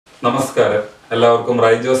നമസ്കാരം എല്ലാവർക്കും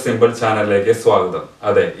റൈജോ സിമ്പിൾ ചാനലിലേക്ക് സ്വാഗതം.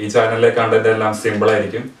 അതെ, ഈ ചാനലിലെ കണ്ടന്റ് എല്ലാം സിമ്പിൾ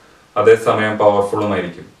ആയിരിക്കും, അതേസമയം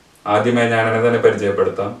പവർഫുള്ളുമായിരിക്കും. ആദ്യമായി ഞാൻ എന്നെ തന്നെ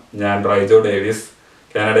പരിചയപ്പെടുത്താം. ഞാൻ റൈജോ ഡേവിസ്,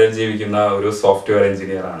 കാനഡയിൽ ജീവിക്കുന്ന ഒരു സോഫ്റ്റ്വെയർ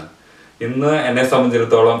എഞ്ചിനീയർ ആണ്. ഇന്ന് എന്നെ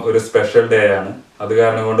സംബന്ധിച്ചിടത്തോളം ഒരു സ്പെഷ്യൽ ഡേ ആണ്. അത്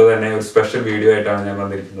കാരണം കൊണ്ട് തന്നെ ഒരു സ്പെഷ്യൽ വീഡിയോ ആയിട്ടാണ് ഞാൻ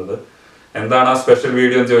വന്നിരിക്കുന്നത്. എന്താണ് ആ സ്പെഷ്യൽ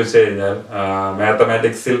വീഡിയോ എന്ന് ചോദിച്ചു കഴിഞ്ഞാൽ,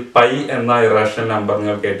 മാത്തമാറ്റിക്സിൽ പൈ എന്ന ഇറേഷണൽ നമ്പർ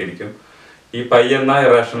നിങ്ങൾ കേട്ടിരിക്കും. ഈ പൈ എന്ന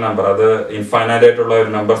ഇറേഷണൽ നമ്പർ അത് ഇൻഫൈനൈറ്റ് ആയിട്ടുള്ള ഒരു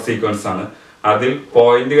നമ്പർ സീക്വൻസ് ആണ്. അതിൽ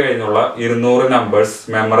പോയിന്റ് കഴിഞ്ഞുള്ള 200 നമ്പേഴ്സ്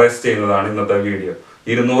മെമ്മറൈസ് ചെയ്യുന്നതാണ് ഇന്നത്തെ വീഡിയോ.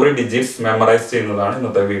 200 ഡിജിറ്റ്സ് മെമ്മറൈസ് ചെയ്യുന്നതാണ്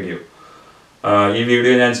ഇന്നത്തെ വീഡിയോ. ഈ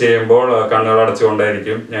വീഡിയോ ഞാൻ ചെയ്യുമ്പോൾ കണ്ണുകൾ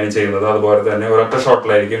അടച്ചുകൊണ്ടായിരിക്കും ഞാൻ ചെയ്യുന്നത്. അതുപോലെ തന്നെ ഒരൊറ്റ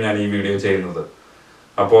ഷോട്ടിലായിരിക്കും ഞാൻ ഈ വീഡിയോ ചെയ്യുന്നത്.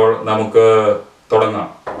 അപ്പോൾ നമുക്ക് തുടങ്ങാം.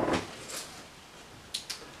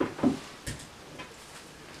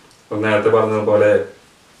 നേരത്തെ പറഞ്ഞതുപോലെ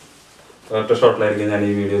ഒരൊറ്റ ഷോട്ടിലായിരിക്കും ഞാൻ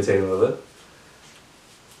ഈ വീഡിയോ ചെയ്യുന്നത്.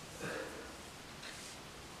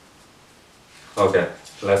 Okay,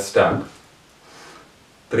 let's start.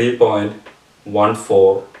 5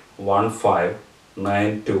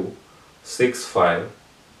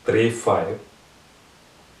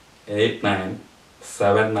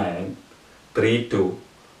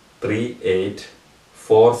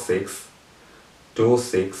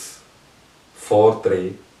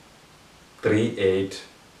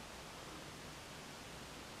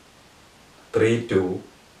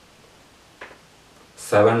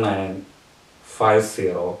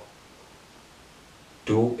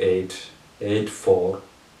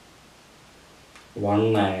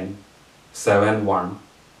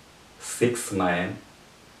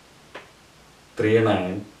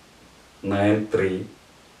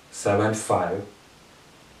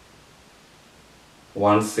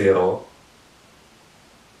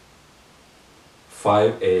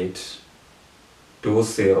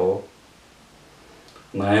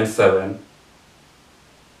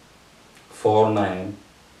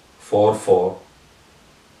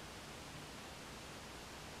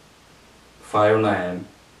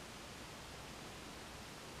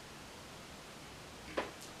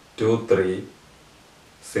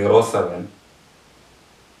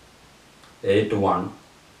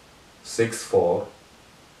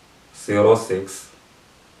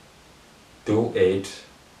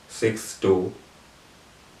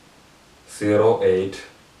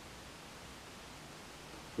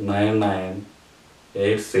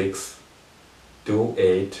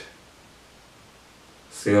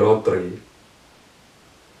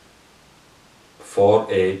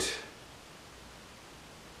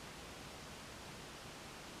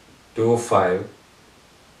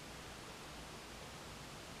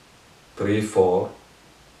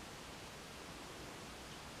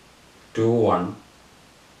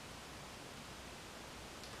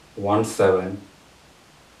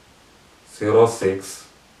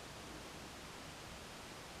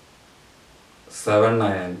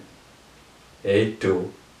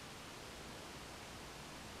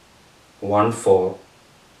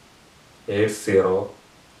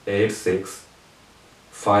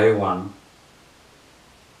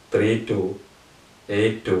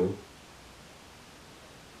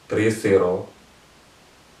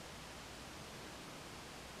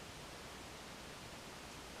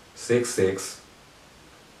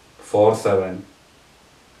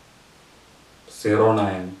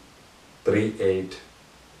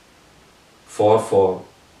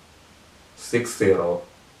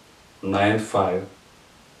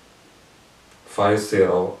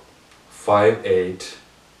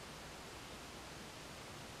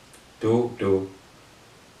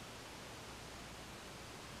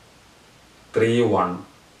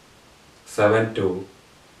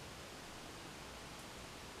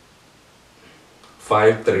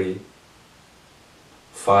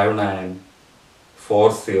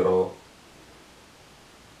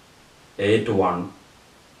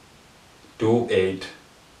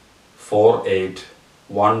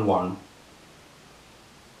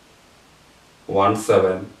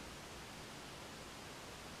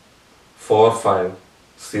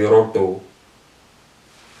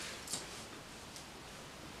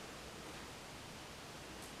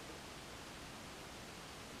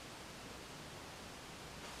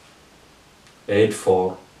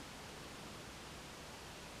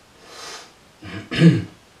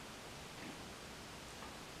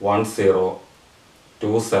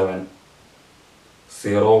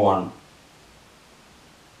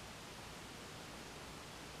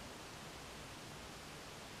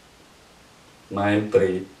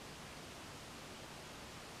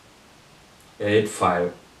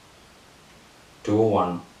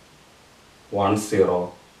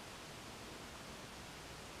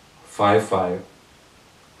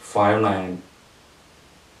 59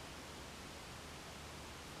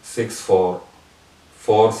 64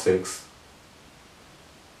 46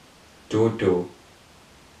 22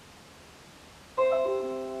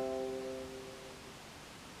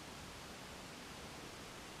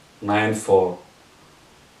 94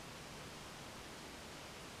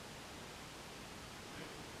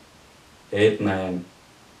 89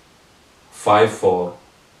 54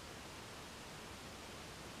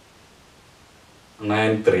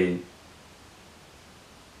 93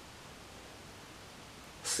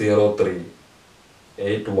 03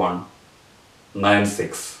 81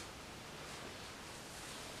 96.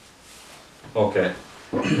 ഓക്കെ,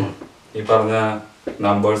 ഈ പറഞ്ഞ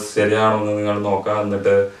നമ്പേഴ്സ് ശരിയാണോ എന്ന് നിങ്ങൾ നോക്കുക.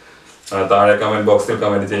 എന്നിട്ട് താഴെ കമന്റ് ബോക്സിൽ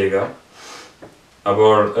കമന്റ് ചെയ്യുക.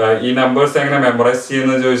 അപ്പോൾ ഈ നമ്പേഴ്സ് എങ്ങനെ മെമ്മറൈസ്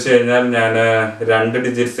ചെയ്യുന്നത് ചോദിച്ചു കഴിഞ്ഞാൽ, ഞാൻ 2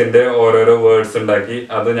 ഡിജിറ്റ്സിന്റെ ഓരോരോ വേർഡ്സ് ഉണ്ടാക്കി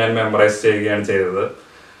അത് ഞാൻ മെമ്മറൈസ് ചെയ്യുകയാണ് ചെയ്തത്.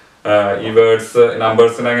 ഈ വേർഡ്സ്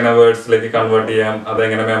നമ്പേഴ്സിനെ എങ്ങനെ വേർഡ്സിലേക്ക് കൺവേർട്ട് ചെയ്യാം,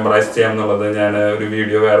 അതെങ്ങനെ മെമ്മറൈസ് ചെയ്യാം എന്നുള്ളത് ഞാൻ ഒരു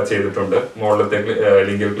വീഡിയോ വേറെ ചെയ്തിട്ടുണ്ട്. മുകളിലത്തെ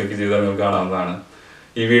ലിങ്കിൽ ക്ലിക്ക് ചെയ്താൽ നിങ്ങൾക്ക് കാണാവുന്നതാണ്.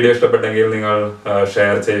 ഈ വീഡിയോ ഇഷ്ടപ്പെട്ടെങ്കിൽ നിങ്ങൾ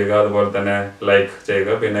ഷെയർ ചെയ്യുക, അതുപോലെ തന്നെ ലൈക്ക്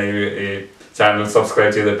ചെയ്യുക. പിന്നെ ഈ ചാനൽ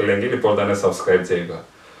സബ്സ്ക്രൈബ് ചെയ്തിട്ടില്ലെങ്കിൽ ഇപ്പോൾ തന്നെ സബ്സ്ക്രൈബ് ചെയ്യുക.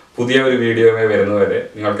 പുതിയ ഒരു വീഡിയോയുമായി വരുന്നവരെ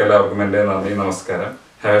നിങ്ങൾക്ക് എല്ലാവർക്കും എൻ്റെ നന്ദി, നമസ്കാരം.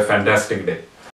 Have A fantastic day.